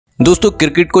दोस्तों,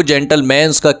 क्रिकेट को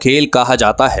जेंटलमैन्स का खेल कहा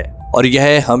जाता है और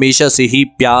यह हमेशा से ही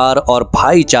प्यार और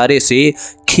भाईचारे से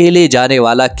खेले जाने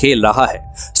वाला खेल रहा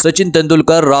है। सचिन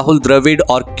तेंदुलकर, राहुल द्रविड़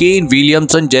और केन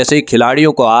विलियमसन जैसे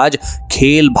खिलाड़ियों को आज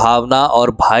खेल भावना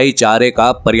और भाईचारे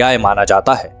का पर्याय माना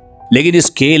जाता है। लेकिन इस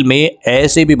खेल में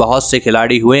ऐसे भी बहुत से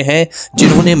खिलाड़ी हुए हैं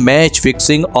जिन्होंने मैच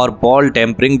फिक्सिंग और बॉल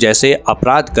टेम्परिंग जैसे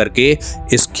अपराध करके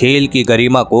इस खेल की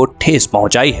गरिमा को ठेस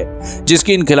पहुंचाई है,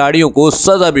 जिसकी इन खिलाड़ियों को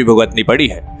सजा भी भुगतनी पड़ी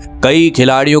है। कई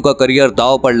खिलाड़ियों का करियर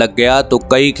दांव पर लग गया तो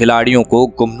कई खिलाड़ियों को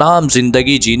गुमनाम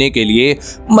जिंदगी जीने के लिए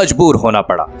मजबूर होना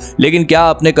पड़ा। लेकिन क्या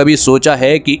आपने कभी सोचा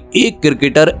है कि एक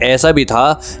क्रिकेटर ऐसा भी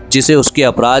था जिसे उसके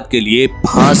अपराध के लिए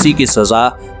फांसी की सजा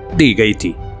दी गई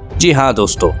थी? जी हाँ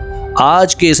दोस्तों,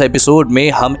 आज के इस एपिसोड में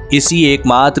हम इसी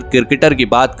एकमात्र क्रिकेटर की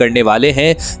बात करने वाले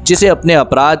हैं जिसे अपने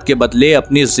अपराध के बदले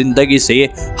अपनी जिंदगी से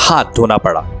हाथ धोना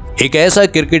पड़ा। एक ऐसा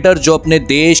क्रिकेटर जो अपने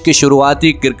देश के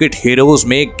शुरुआती क्रिकेट हीरोज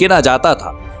में गिना जाता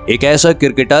था। एक ऐसा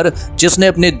क्रिकेटर जिसने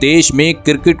अपने देश में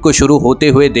क्रिकेट को शुरू होते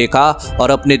हुए देखा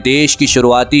और अपने देश की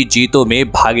शुरुआती जीतों में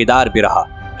भागीदार भी रहा।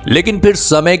 लेकिन फिर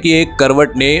समय की एक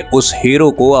करवट ने उस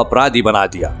हीरो को अपराधी बना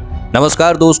दिया।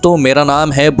 नमस्कार दोस्तों, मेरा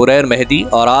नाम है बुरैर मेहदी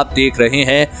और आप देख रहे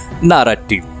हैं नारद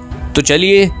टीवी। तो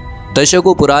चलिए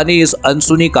दशकों पुरानी इस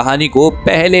अनसुनी कहानी को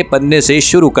पहले पन्ने से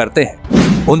शुरू करते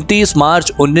हैं। 29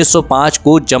 मार्च 1905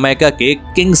 को जमैका के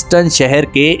किंगस्टन शहर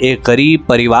के एक गरीब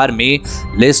परिवार में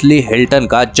लेस्ली हिल्टन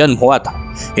का जन्म हुआ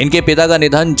था। इनके पिता का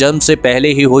निधन जन्म से पहले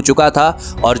ही हो चुका था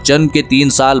और जन्म के 3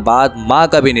 साल बाद मां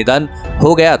का भी निधन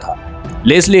हो गया था।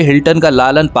 लेस्ली हिल्टन का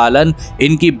लालन पालन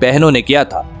इनकी बहनों ने किया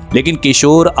था, लेकिन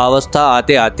किशोर अवस्था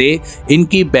आते आते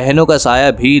इनकी बहनों का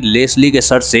साया भी लेस्ली के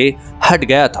सर से हट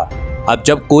गया था। अब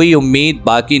जब कोई उम्मीद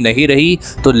बाकी नहीं रही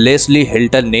तो लेस्ली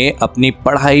हिल्टन ने अपनी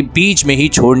पढ़ाई बीच में ही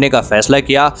छोड़ने का फैसला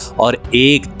किया और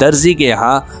एक दर्जी के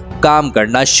यहाँ काम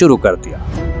करना शुरू कर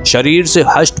दिया। शरीर से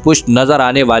हष्ट-पुष्ट नजर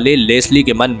आने वाले लेस्ली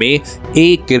के मन में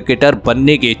एक क्रिकेटर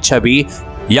बनने की इच्छा भी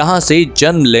यहाँ से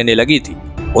जन्म लेने लगी थी।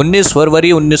 19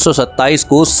 फरवरी 1927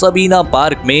 को सबीना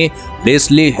पार्क में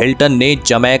लेस्ली हिल्टन ने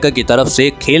जमैका की तरफ से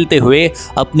खेलते हुए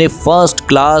अपने फर्स्ट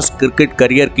क्लास क्रिकेट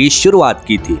करियर की शुरुआत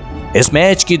की थी। इस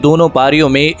मैच की दोनों पारियों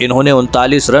में इन्होंने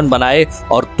 39 रन बनाए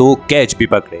और 2 कैच भी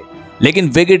पकड़े, लेकिन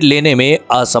विकेट लेने में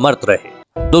असमर्थ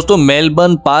रहे। दोस्तों,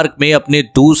 मेलबर्न पार्क में अपने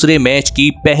दूसरे मैच की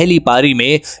पहली पारी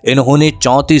में इन्होंने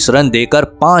 34 रन देकर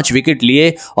 5 विकेट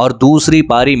लिए और दूसरी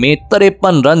पारी में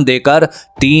 53 रन देकर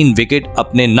 3 विकेट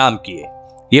अपने नाम किए।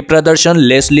 ये प्रदर्शन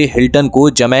लेस्ली हिल्टन को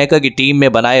जमैका की टीम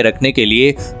में बनाए रखने के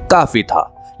लिए काफी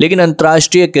था, लेकिन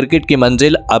अंतर्राष्ट्रीय क्रिकेट की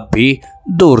मंजिल अब भी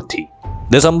दूर थी।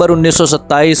 दिसंबर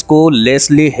 1927 को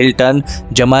लेस्ली हिल्टन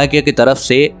जमैका की तरफ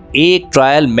से एक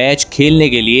ट्रायल मैच खेलने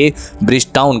के लिए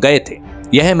ब्रिजटाउन गए थे।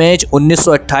 यह मैच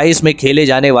 1928 में खेले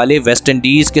जाने वाले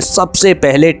वेस्टइंडीज के सबसे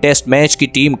पहले टेस्ट मैच की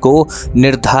टीम को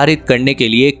निर्धारित करने के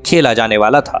लिए खेला जाने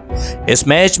वाला था। इस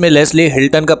मैच में लेस्ली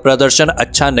हिल्टन का प्रदर्शन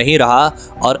अच्छा नहीं रहा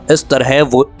और इस तरह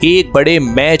वो एक बड़े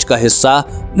मैच का हिस्सा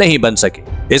नहीं बन सके।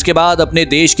 इसके बाद अपने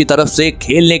देश की तरफ से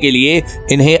खेलने के लिए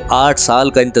इन्हें 8 साल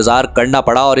का इंतजार करना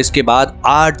पड़ा और इसके बाद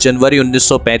 8 जनवरी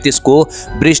 1935 को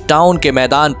ब्रिजटाउन के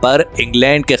मैदान पर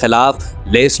इंग्लैंड के खिलाफ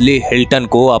लेस्ली हिल्टन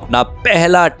को अपना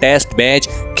पहला टेस्ट मैच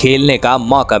खेलने का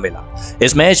मौका मिला।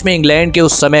 इस मैच में इंग्लैंड के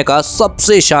उस समय का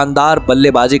सबसे शानदार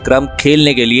बल्लेबाजी क्रम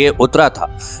खेलने के लिए उतरा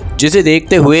था, जिसे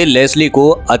देखते हुए लेस्ली को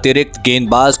अतिरिक्त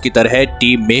गेंदबाज की तरह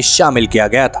टीम में शामिल किया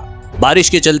गया था। बारिश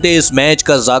के चलते इस मैच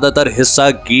का ज्यादातर हिस्सा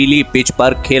गीली पिच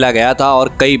पर खेला गया था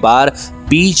और कई बार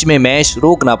बीच में मैच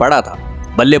रोकना पड़ा था।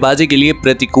 बल्लेबाजी के लिए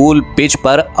प्रतिकूल पिच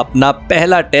पर अपना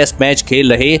पहला टेस्ट मैच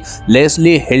खेल रहे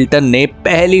लेस्ली हिल्टन ने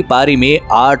पहली पारी में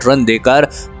 8 रन देकर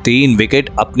 3 विकेट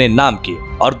अपने नाम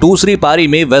किए और दूसरी पारी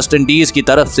में वेस्टइंडीज की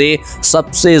तरफ से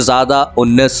सबसे ज्यादा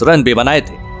 19 रन भी बनाए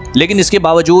थे। लेकिन इसके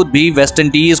बावजूद भी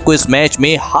वेस्टइंडीज को इस मैच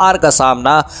में हार का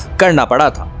सामना करना पड़ा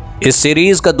था। इस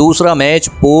सीरीज का दूसरा मैच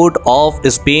पोर्ट ऑफ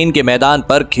स्पेन के मैदान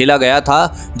पर खेला गया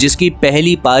था, जिसकी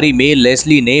पहली पारी में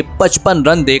लेस्ली ने 55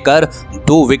 रन देकर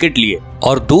 2 विकेट लिए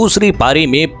और दूसरी पारी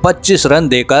में 25 रन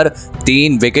देकर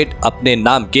 3 विकेट अपने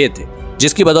नाम किए थे,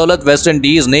 जिसकी बदौलत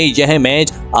वेस्टइंडीज ने यह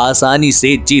मैच आसानी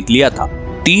से जीत लिया था।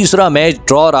 तीसरा मैच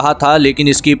ड्रॉ रहा था, लेकिन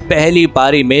इसकी पहली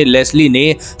पारी में लेस्ली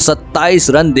ने 27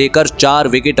 रन देकर 4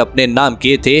 विकेट अपने नाम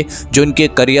किए थे, जो उनके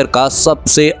करियर का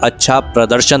सबसे अच्छा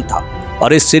प्रदर्शन था।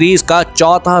 और इस सीरीज का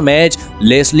चौथा मैच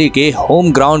लेस्ली के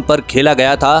होम ग्राउंड पर खेला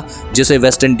गया था, जिसे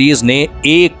वेस्टइंडीज ने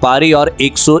एक पारी और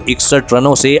 161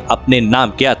 रनों से अपने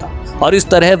नाम किया था और इस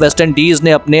तरह वेस्टइंडीज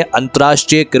ने अपने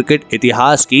अंतर्राष्ट्रीय क्रिकेट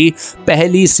इतिहास की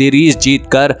पहली सीरीज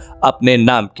जीतकर अपने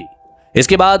नाम की।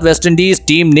 इसके बाद वेस्टइंडीज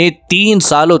टीम ने 3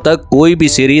 सालों तक कोई भी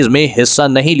सीरीज में हिस्सा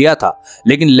नहीं लिया था,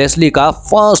 लेकिन लेस्ली का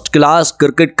फर्स्ट क्लास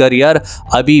क्रिकेट करियर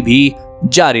अभी भी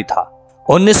जारी था।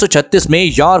 1936 में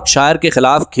यॉर्कशायर के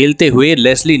खिलाफ खेलते हुए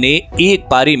लेस्ली ने एक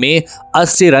पारी में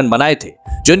 80 रन बनाए थे,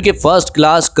 जो उनके फर्स्ट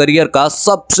क्लास करियर का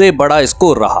सबसे बड़ा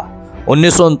स्कोर रहा।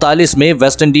 1939 में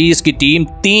वेस्टइंडीज की टीम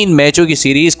 3 मैचों की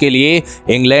सीरीज के लिए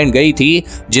इंग्लैंड गई थी,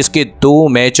 जिसके 2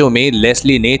 मैचों में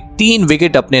लेस्ली ने 3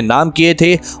 विकेट अपने नाम किए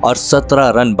थे और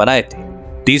 17 रन बनाए थे।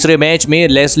 तीसरे मैच में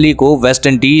लेस्ली को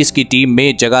वेस्टइंडीज की टीम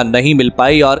में जगह नहीं मिल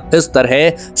पाई और इस तरह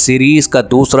सीरीज का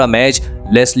दूसरा मैच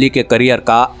लेस्ली के करियर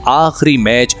का आखिरी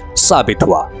मैच साबित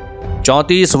हुआ।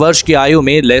 34 वर्ष की आयु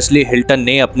में लेस्ली हिल्टन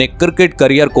ने अपने क्रिकेट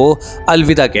करियर को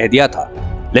अलविदा कह दिया था।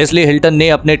 लेस्ली हिल्टन ने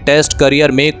अपने टेस्ट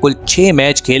करियर में कुल 6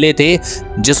 मैच खेले थे,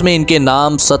 जिसमें इनके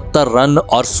नाम 70 रन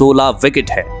और 16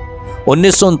 विकेट है।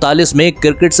 1939 में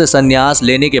क्रिकेट से संन्यास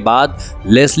लेने के बाद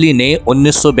लेस्ली ने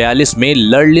 1942 में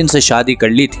लर्लिन से शादी कर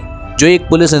ली थी, जो एक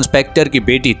पुलिस इंस्पेक्टर की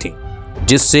बेटी थी,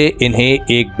 जिससे इन्हें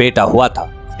एक बेटा हुआ था।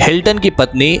 हिल्टन की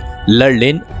पत्नी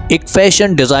लर्लिन एक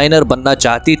फैशन डिजाइनर बनना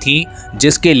चाहती थी,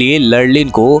 जिसके लिए लर्लिन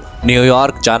को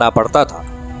न्यूयॉर्क जाना पड़ता था।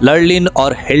 लर्लिन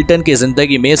और हिल्टन की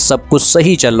जिंदगी में सब कुछ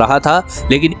सही चल रहा था,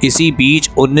 लेकिन इसी बीच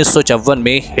 1954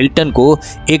 में हिल्टन को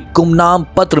एक गुमनाम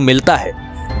पत्र मिलता है,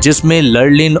 जिसमें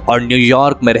लर्लिन और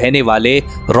न्यूयॉर्क में रहने वाले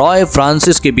रॉय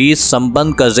फ्रांसिस के बीच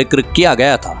संबंध का जिक्र किया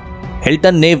गया था।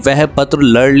 हिल्टन ने वह पत्र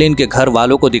लर्लिन के घर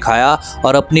वालों को दिखाया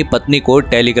और अपनी पत्नी को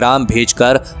टेलीग्राम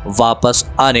भेजकर वापस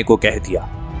आने को कह दिया।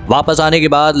 वापस आने के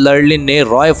बाद लर्लिन ने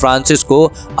रॉय फ्रांसिस को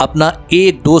अपना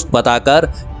एक दोस्त बताकर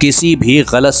किसी भी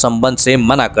गलत संबंध से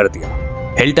मना कर दिया।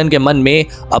 हिल्टन के मन में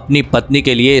अपनी पत्नी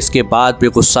के लिए इसके बाद भी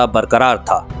गुस्सा बरकरार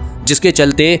था, जिसके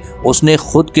चलते उसने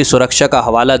खुद की सुरक्षा का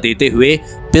हवाला देते हुए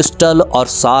पिस्टल और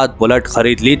 7 बुलेट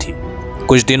खरीद ली थी।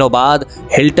 कुछ दिनों बाद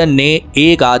हिल्टन ने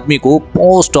एक आदमी को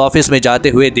पोस्ट ऑफिस में जाते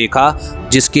हुए देखा,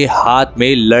 जिसके हाथ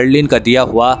में लर्लिन का दिया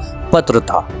हुआ पत्र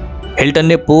था। हिल्टन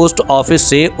ने पोस्ट ऑफिस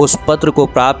से उस पत्र को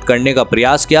प्राप्त करने का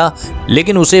प्रयास किया,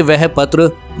 लेकिन उसे वह पत्र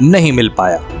नहीं मिल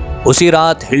पाया। उसी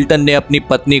रात हिल्टन ने अपनी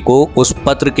पत्नी को उस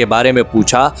पत्र के बारे में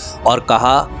पूछा और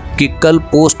कहा कि कल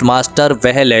पोस्टमास्टर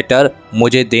वह लेटर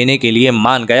मुझे देने के लिए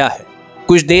मान गया है।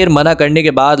 कुछ देर मना करने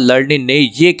के बाद लर्लिन ने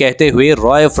ये कहते हुए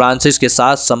रॉय फ्रांसिस के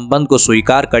साथ संबंध को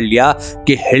स्वीकार कर लिया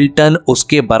कि हिल्टन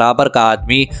उसके बराबर का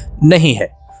आदमी नहीं है।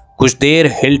 कुछ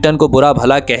देर हिल्टन को बुरा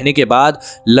भला कहने के बाद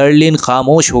लर्लिन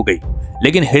खामोश हो गई,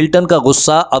 लेकिन हिल्टन का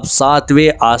गुस्सा अब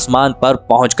 7वें आसमान पर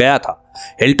पहुंच गया था।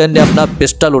 हिल्टन ने अपना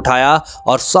पिस्टल उठाया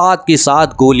और 7 की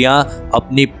 7 गोलियां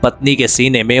अपनी पत्नी के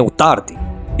सीने में उतार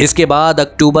दी। इसके बाद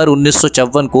अक्टूबर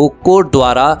 1954 को कोर्ट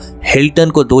द्वारा हिल्टन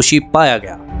को दोषी पाया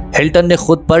गया। हिल्टन ने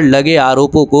खुद पर लगे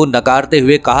आरोपों को नकारते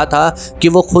हुए कहा था कि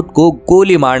वो खुद को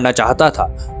गोली मारना चाहता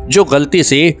था, जो गलती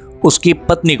से उसकी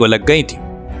पत्नी को लग गई थी।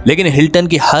 लेकिन हिल्टन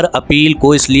की हर अपील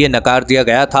को इसलिए नकार दिया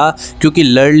गया था क्योंकि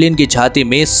लर्लिन की छाती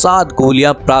में 7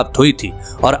 गोलियां प्राप्त हुई थी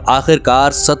और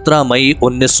आखिरकार 17 मई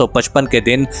 1955 के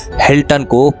दिन हिल्टन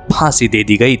को फांसी दे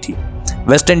दी गई थी।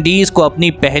 वेस्टइंडीज को अपनी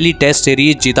पहली टेस्ट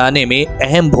सीरीज जिताने में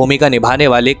अहम भूमिका निभाने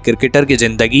वाले क्रिकेटर की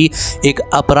जिंदगी एक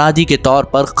अपराधी के तौर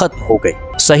पर खत्म हो गई।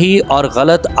 सही और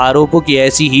गलत आरोपों की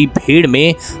ऐसी ही भीड़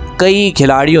में कई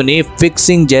खिलाड़ियों ने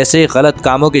फिक्सिंग जैसे गलत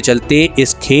कामों के चलते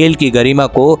इस खेल की गरिमा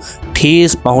को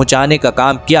ठेस पहुंचाने का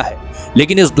काम किया है।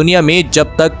 लेकिन इस दुनिया में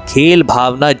जब तक खेल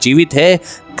भावना जीवित है,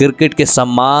 क्रिकेट के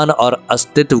सम्मान और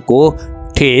अस्तित्व को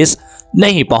ठेस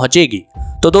नहीं पहुंचेगी।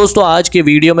 तो दोस्तों, आज के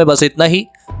वीडियो में बस इतना ही।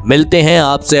 मिलते हैं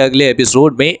आपसे अगले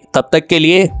एपिसोड में। तब तक के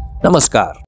लिए नमस्कार।